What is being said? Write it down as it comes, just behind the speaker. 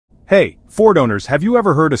Hey, Ford owners, have you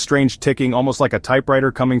ever heard a strange ticking almost like a typewriter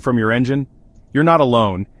coming from your engine? You're not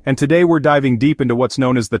alone, and today we're diving deep into what's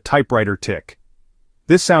known as the typewriter tick.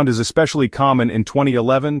 This sound is especially common in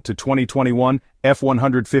 2011 to 2021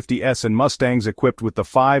 F-150s and Mustangs equipped with the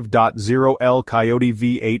 5.0L Coyote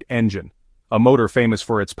V8 engine, a motor famous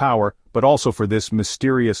for its power, but also for this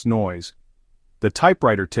mysterious noise. The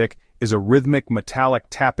typewriter tick is a rhythmic metallic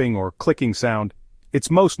tapping or clicking sound. It's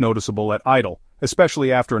most noticeable at idle,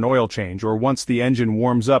 especially after an oil change or once the engine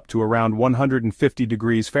warms up to around 150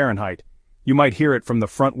 degrees Fahrenheit. You might hear it from the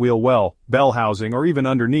front wheel well, bell housing, or even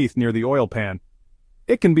underneath near the oil pan.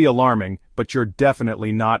 It can be alarming, but you're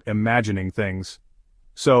definitely not imagining things.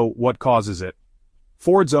 So, what causes it?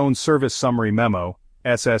 Ford's own Service Summary Memo,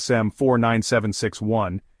 SSM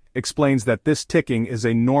 49761, explains that this ticking is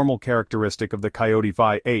a normal characteristic of the Coyote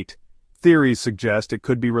V8. Theories suggest it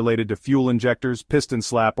could be related to fuel injectors, piston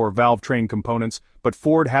slap, or valve train components, but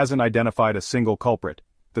Ford hasn't identified a single culprit.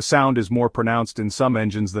 The sound is more pronounced in some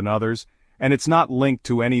engines than others, and it's not linked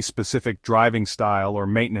to any specific driving style or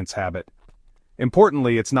maintenance habit.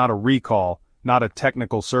 Importantly, it's not a recall, not a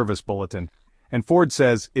technical service bulletin, and Ford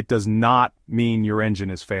says it does not mean your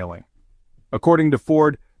engine is failing. According to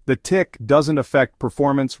Ford, the tick doesn't affect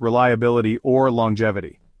performance, reliability, or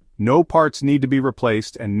longevity. No parts need to be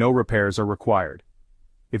replaced and no repairs are required.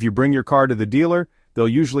 If you bring your car to the dealer, they'll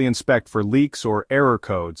usually inspect for leaks or error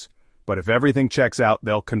codes, but if everything checks out,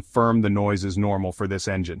 they'll confirm the noise is normal for this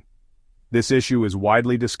engine. This issue is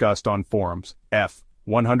widely discussed on forums,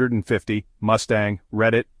 F-150, Mustang,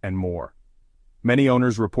 Reddit, and more. Many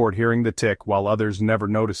owners report hearing the tick while others never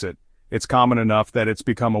notice it. It's common enough that it's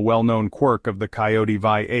become a well-known quirk of the Coyote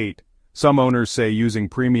V8. Some owners say using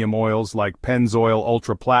premium oils like Pennzoil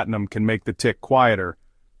Ultra Platinum can make the tick quieter,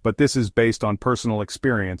 but this is based on personal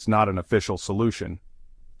experience, not an official solution.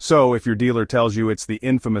 So, if your dealer tells you it's the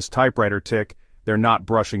infamous typewriter tick, they're not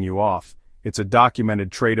brushing you off. It's a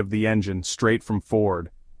documented trait of the engine, straight from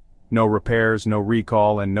Ford. No repairs, no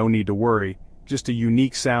recall, and no need to worry, just a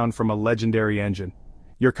unique sound from a legendary engine.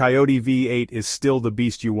 Your Coyote V8 is still the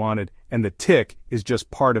beast you wanted, and the tick is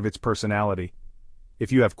just part of its personality.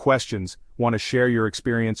 If you have questions, want to share your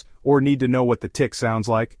experience, or need to know what the tick sounds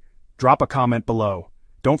like, drop a comment below.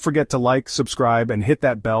 Don't forget to like, subscribe, and hit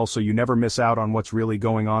that bell so you never miss out on what's really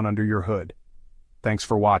going on under your hood. Thanks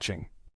for watching.